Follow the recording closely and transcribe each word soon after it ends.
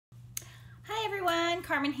everyone,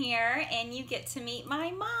 Carmen here, and you get to meet my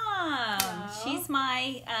mom. Hello. She's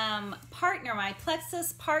my partner, my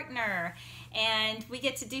Plexus partner, and we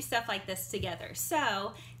get to do stuff like this together.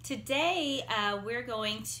 So today we're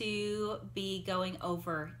going to be going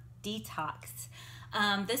over detox.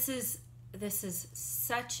 This is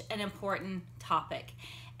such an important topic.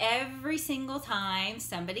 Every single time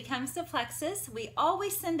somebody comes to Plexus, we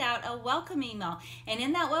always send out a welcome email. And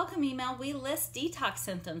in that welcome email, we list detox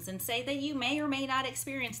symptoms and say that you may or may not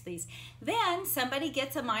experience these. Then somebody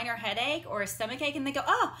gets a minor headache or a stomach ache and they go,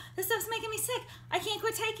 oh, this stuff's making me sick. I can't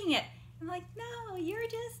quit taking it. I'm like, no, you're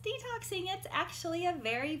just detoxing. It's actually a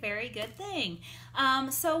very, very good thing.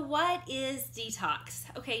 So what is detox?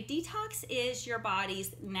 Okay, detox is your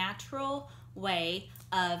body's natural way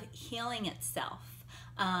of healing itself.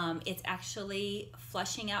 It's actually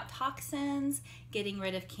flushing out toxins, getting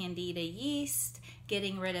rid of candida yeast,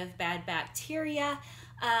 getting rid of bad bacteria.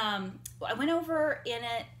 I went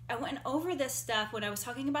over this stuff when I was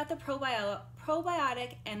talking about the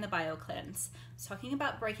probiotic and the BioCleanse. I was talking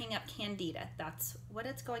about breaking up candida. That's what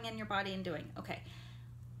it's going in your body and doing. Okay.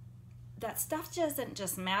 That stuff doesn't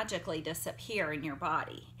just magically disappear in your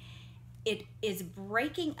body. It is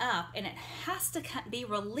breaking up and it has to be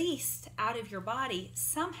released out of your body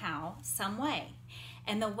somehow, some way.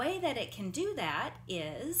 And the way that it can do that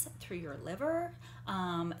is through your liver,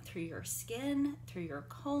 through your skin, through your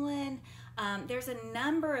colon. There's a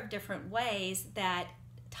number of different ways that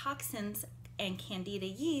toxins and candida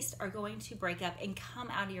yeast are going to break up and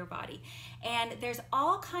come out of your body. And there's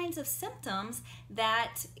all kinds of symptoms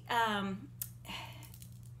that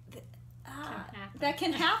that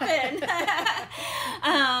can happen.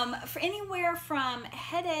 For anywhere from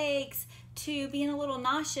headaches to being a little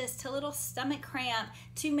nauseous to a little stomach cramp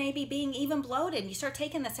to maybe being even bloated. You start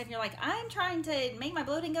taking this stuff and you're like, I'm trying to make my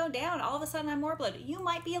bloating go down. All of a sudden I'm more bloated. You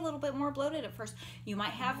might be a little bit more bloated at first. You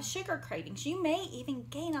might have sugar cravings. You may even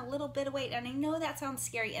gain a little bit of weight. And I know that sounds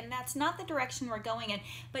scary and that's not the direction we're going in,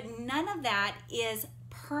 but none of that is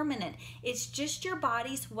permanent. It's just your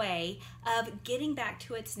body's way of getting back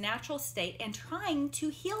to its natural state and trying to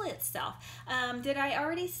heal itself. Did I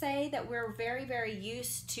already say that we're very, very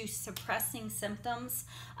used to suppressing symptoms?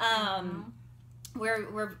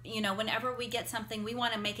 We're whenever we get something, we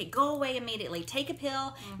want to make it go away immediately. Take a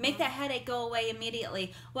pill, make that headache go away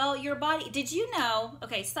immediately. Well, your body, did you know,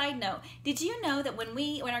 okay, side note, did you know that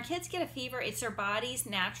when our kids get a fever, it's their body's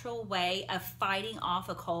natural way of fighting off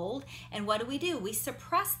a cold? And what do? We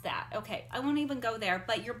suppress that. Okay, I won't even go there,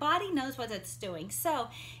 but your body knows what it's doing. So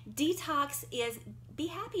detox is, be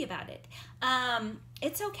happy about it.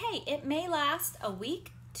 It's okay. It may last a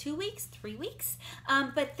week, 2 weeks, 3 weeks,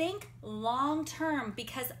 but think long term,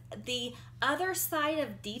 because the other side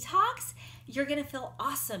of detox, you're gonna feel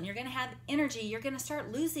awesome. You're gonna have energy. You're gonna start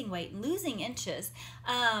losing weight, losing inches.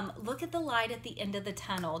 Look at the light at the end of the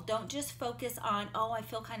tunnel. Don't just focus on, oh, I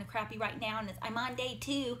feel kind of crappy right now and I'm on day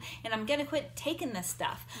 2 and I'm gonna quit taking this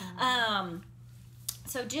stuff.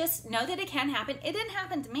 So just know that it can happen. It didn't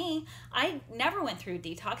happen to me. I never went through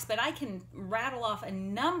detox, but I can rattle off a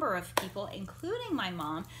number of people, including my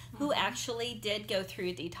mom, who actually did go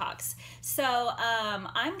through detox. So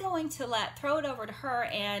I'm going to throw it over to her,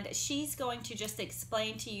 and she's going to just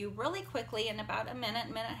explain to you really quickly in about a minute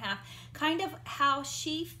and a half, kind of how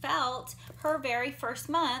she felt her very first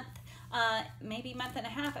month, maybe month and a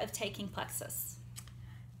half of taking Plexus.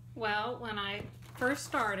 Well, when I first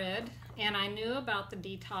started, and I knew about the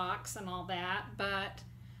detox and all that, but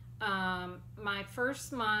my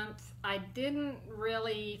first month, I didn't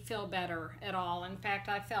really feel better at all. In fact,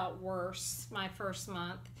 I felt worse my first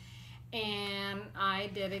month, and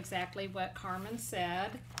I did exactly what Carmen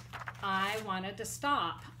said. I wanted to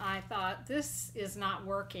stop. I thought, this is not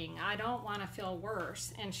working. I don't want to feel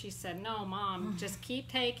worse. And she said, no, Mom, just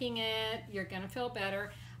keep taking it. You're going to feel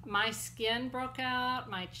better. My skin broke out,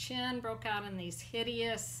 my chin broke out in these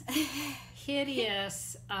hideous,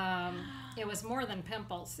 it was more than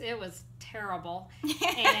pimples. It was terrible.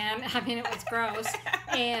 And I mean, it was gross.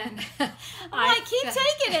 And I keep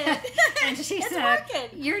taking it. And she it's said,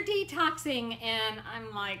 working. You're detoxing. And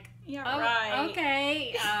I'm like, yeah, oh, right.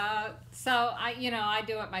 Okay. So I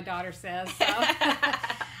do what my daughter says. So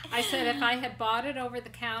I said, if I had bought it over the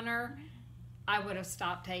counter, I would have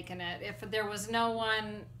stopped taking it. If there was no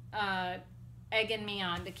one egging me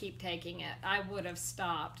on to keep taking it, I would have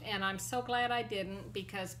stopped. And I'm so glad I didn't,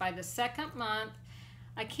 because by the second month,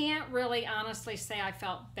 I can't really honestly say I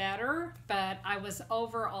felt better, but I was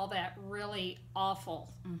over all that really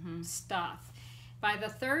awful stuff. By the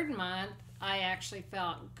third month, I actually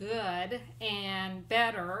felt good and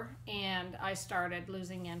better, and I started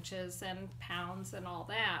losing inches and pounds and all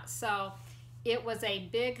that. So it was a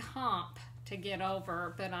big hump to get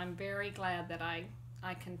over, but I'm very glad that I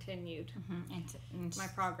continued my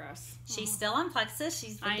progress. She's still on Plexus.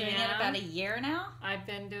 She's been doing it about a year now. I've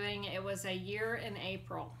been doing it was a year in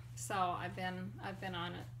April, so I've been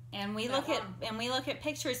on it. And we look at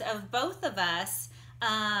pictures of both of us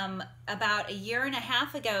about a year and a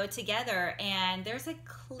half ago together, and there's a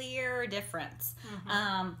clear difference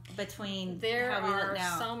between how we look now. There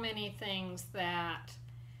are so many things that,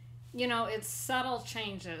 you know, it's subtle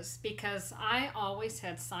changes, because I always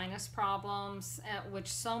had sinus problems, which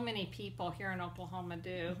so many people here in Oklahoma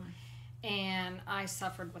do. And I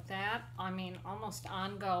suffered with that. I mean, almost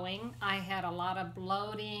ongoing. I had a lot of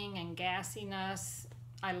bloating and gassiness.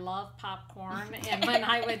 I love popcorn, and when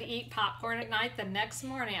I would eat popcorn at night, the next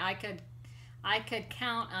morning I could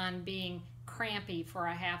count on being crampy for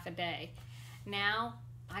a half a day. Now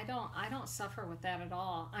I don't suffer with that at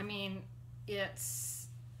all. I mean, it's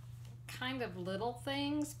kind of little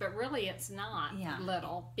things, but really it's not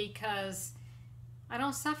little, because I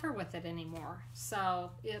don't suffer with it anymore.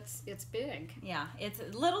 So it's big. Yeah, it's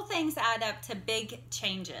little things add up to big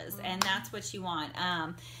changes, and that's what you want.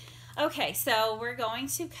 Okay, so we're going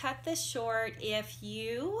to cut this short. If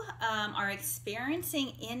you are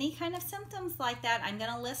experiencing any kind of symptoms like that, I'm going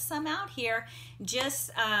to list some out here.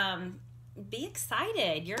 Just be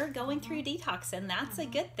excited. You're going through detox, and that's a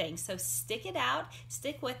good thing. So stick it out,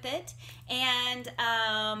 stick with it. And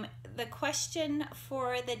the question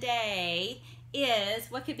for the day is,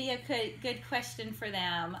 what could be a good question for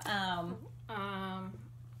them?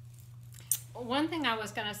 One thing I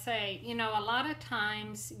was going to say, you know, a lot of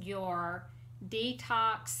times your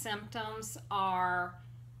detox symptoms are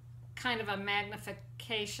kind of a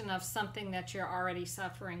magnification of something that you're already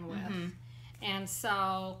suffering with. And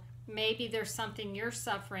so maybe there's something you're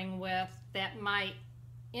suffering with that might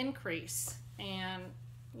increase, and,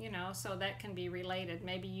 you know, so that can be related.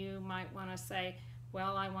 Maybe you might want to say,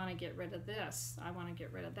 well, I want to get rid of this, I want to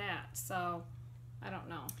get rid of that. So I don't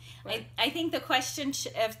know. I think the question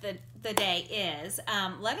of the day is,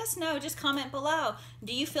 let us know, just comment below.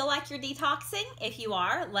 Do you feel like you're detoxing? If you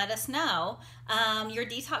are, let us know your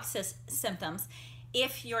detox symptoms.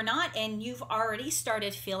 If you're not, and you've already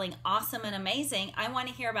started feeling awesome and amazing, I want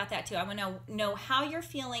to hear about that too. I want to know how you're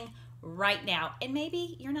feeling right now. And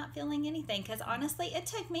maybe you're not feeling anything, because honestly, it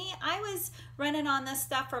took me, I was running on this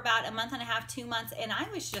stuff for about a month and a half, 2 months, and I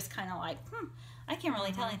was just kind of like, I can't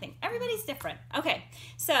really tell anything. Everybody's different. Okay,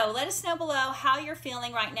 so let us know below how you're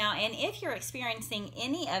feeling right now, and if you're experiencing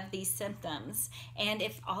any of these symptoms, and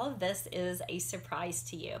if all of this is a surprise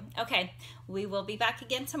to you. Okay, we will be back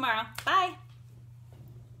again tomorrow. Bye.